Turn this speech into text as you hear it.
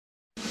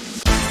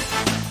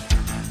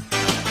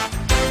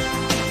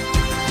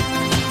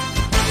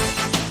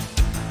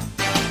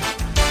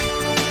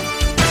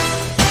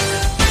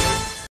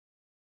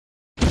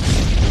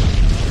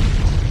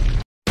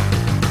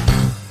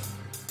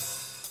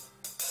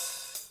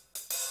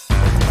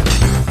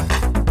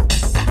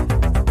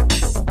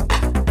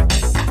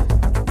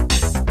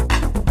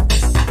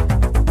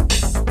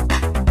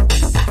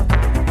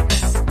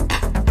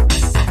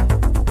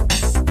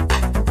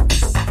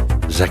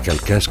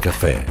Μπακαλκάς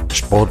καφέ,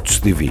 Sports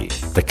TV.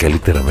 Τα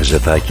καλύτερα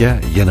μεζεδάκια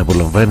για να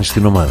απολαμβάνεις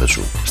την ομάδα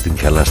σου στην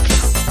Καλάστρα.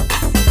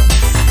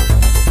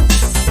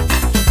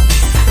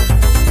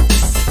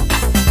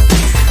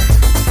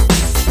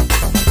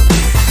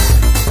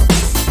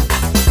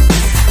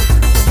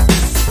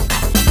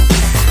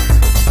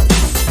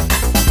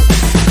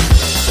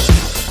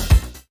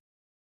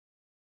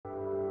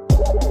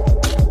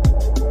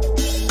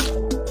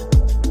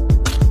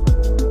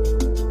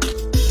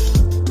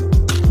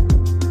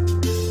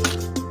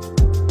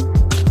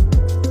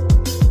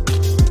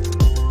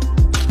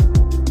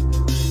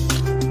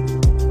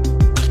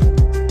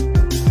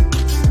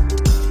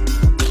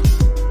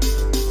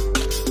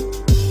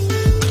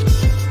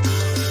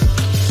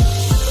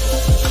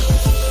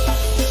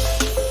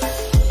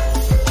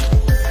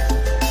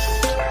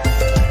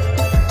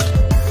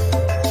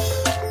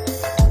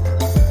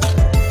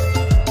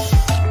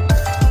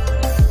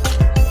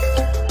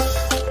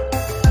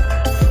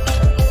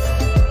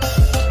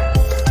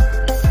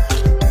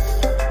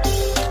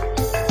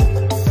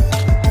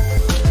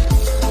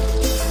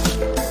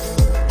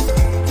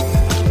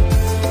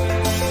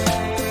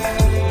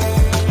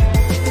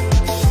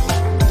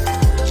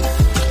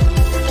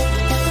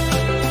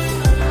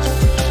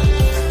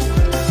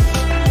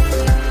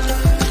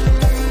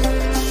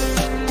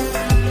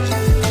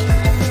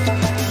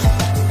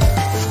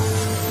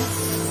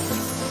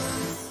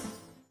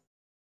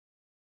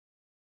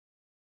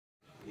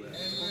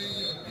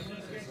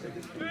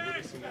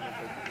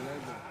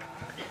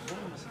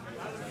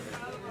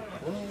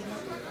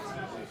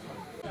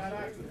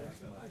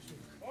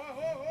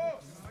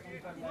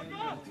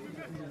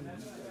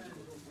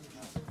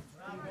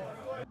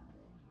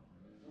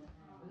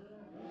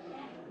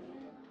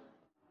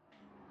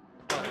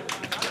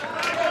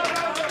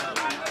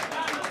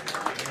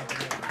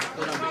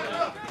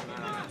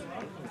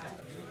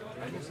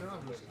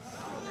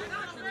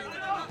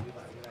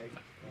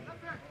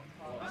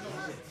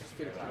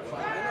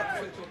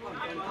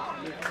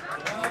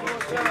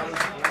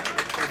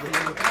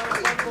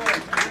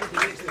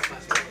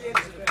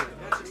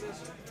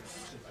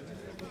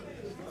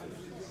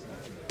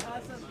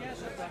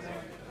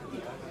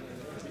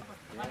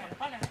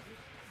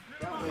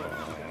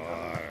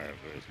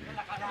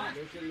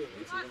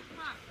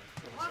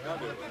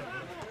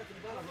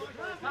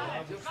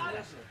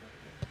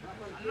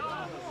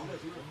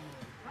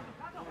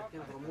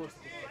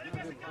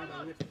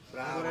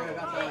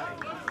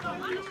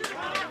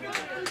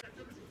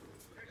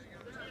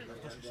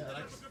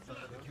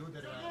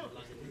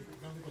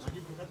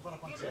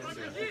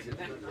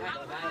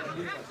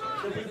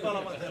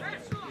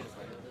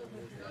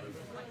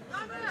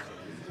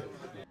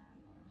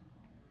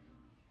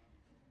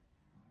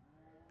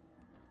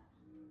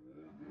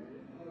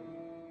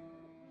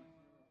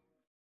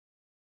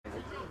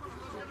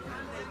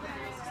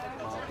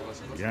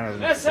 Για να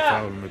δούμε το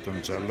φάουλ με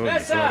τον Τσαλόνι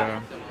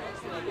τώρα.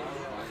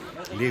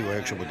 Λίγο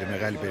έξω από τη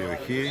μεγάλη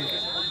περιοχή.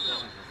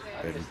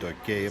 Παίρνει το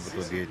ok από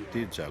τον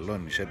διαιτητή.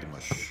 Τσαλόνις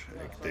έτοιμος.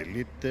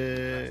 Εκτελείται.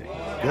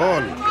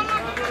 Γκολ!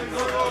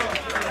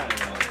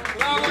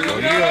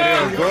 Πολύ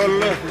ωραίο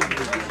γκολ.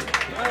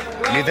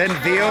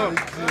 0-2.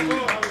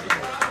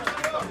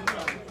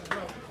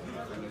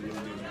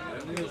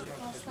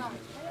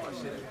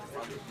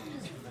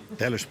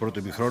 Τέλος του πρώτου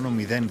ημιχρόνου,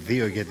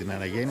 0-2 για την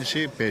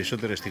Αναγέννηση,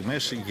 περισσότερες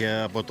στιγμές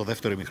από το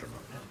δεύτερο ημιχρόνο.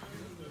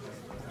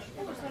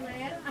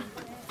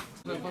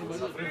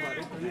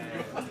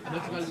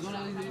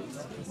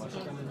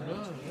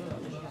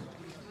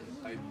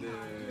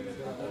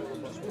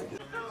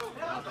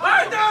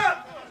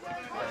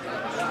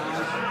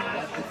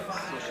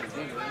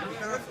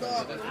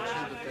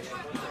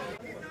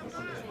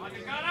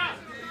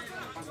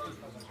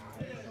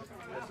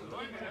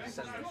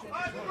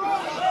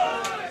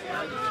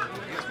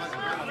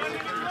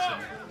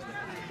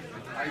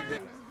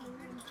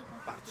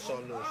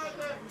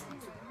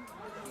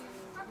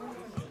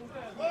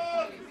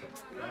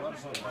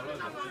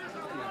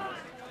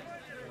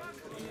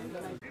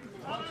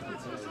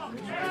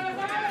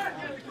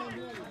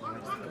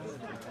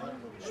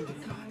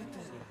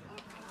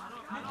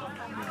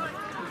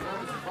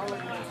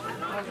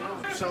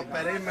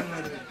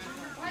 Περίμενε.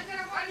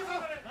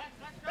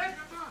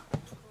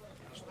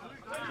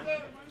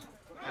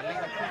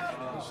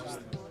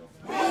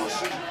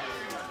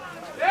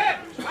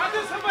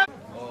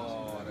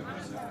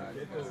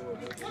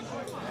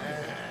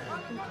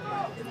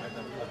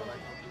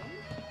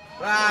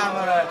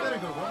 Μπράβο ρε.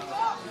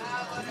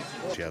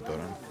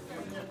 Τώρα.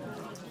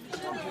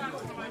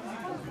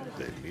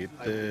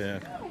 Τελείται.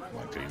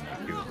 Μακρινά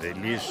και ο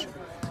Δελής.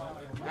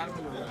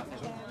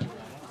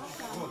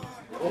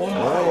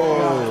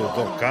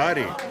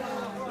 Δοκάρι.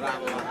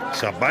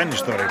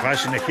 Σαμπάνης τώρα, η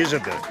φάση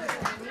συνεχίζεται.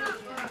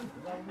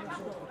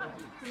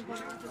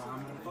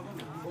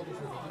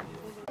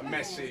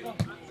 Μέση.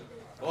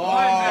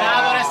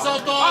 Μπράβο ρε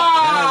Σότο!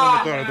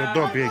 Τώρα τον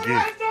Τόπι εκεί.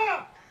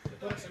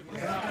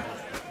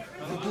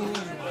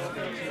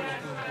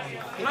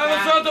 Μπράβο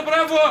Σότο,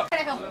 μπράβο!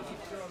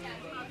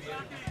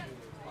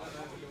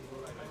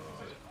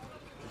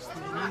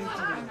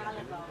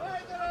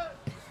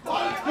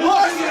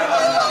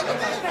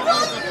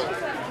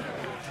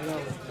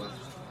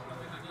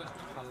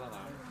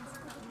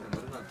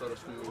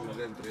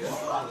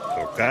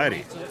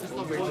 Τοκάρι.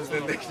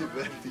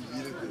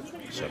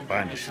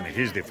 Σαπάνη,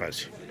 συνεχίζει τη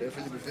φάση.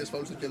 Έφυγε απευθείας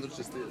φάουλ στο κέντρο της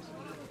εστίας.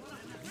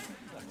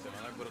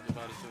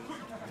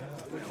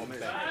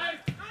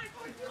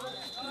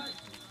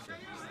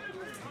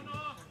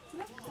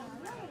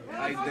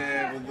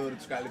 Άιντε, Βονδούρη,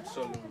 τους καλύψεις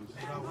όλους.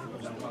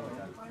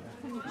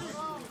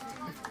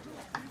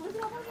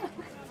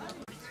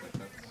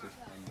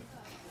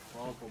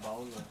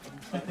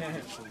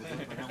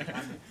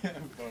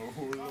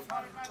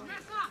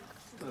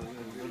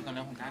 Τον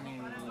έχουν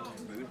κάνει...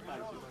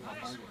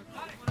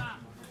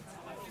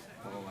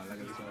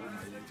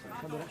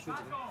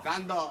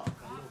 Κάντο!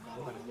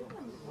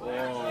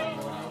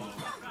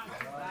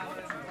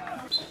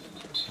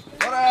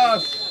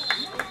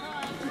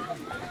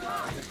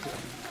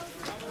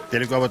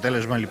 Τελικό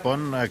αποτέλεσμα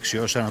λοιπόν,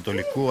 Αξιός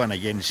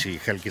Ανατολικού-Αναγέννηση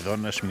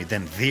Χαλκηδόνας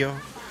 0-2.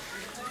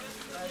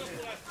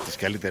 Τις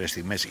καλύτερες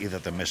στιγμές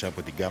είδατε μέσα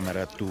από την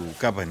κάμερα του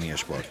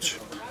kampaniasports.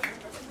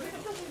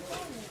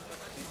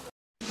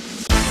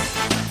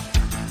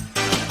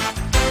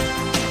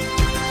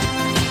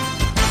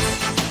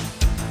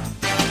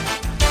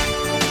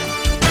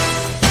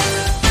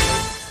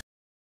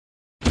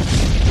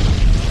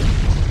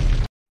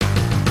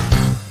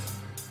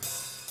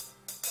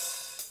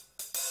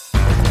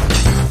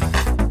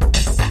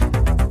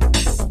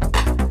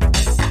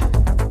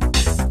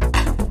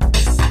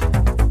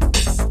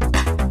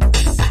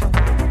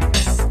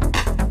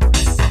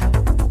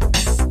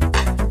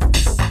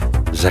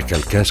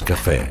 Ζακαλκάς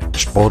καφέ,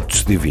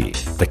 Sports TV.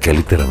 Τα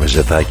καλύτερα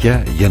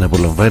μεζεδάκια για να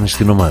απολαμβάνεις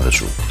την ομάδα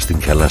σου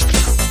στην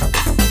Χαλάστρα.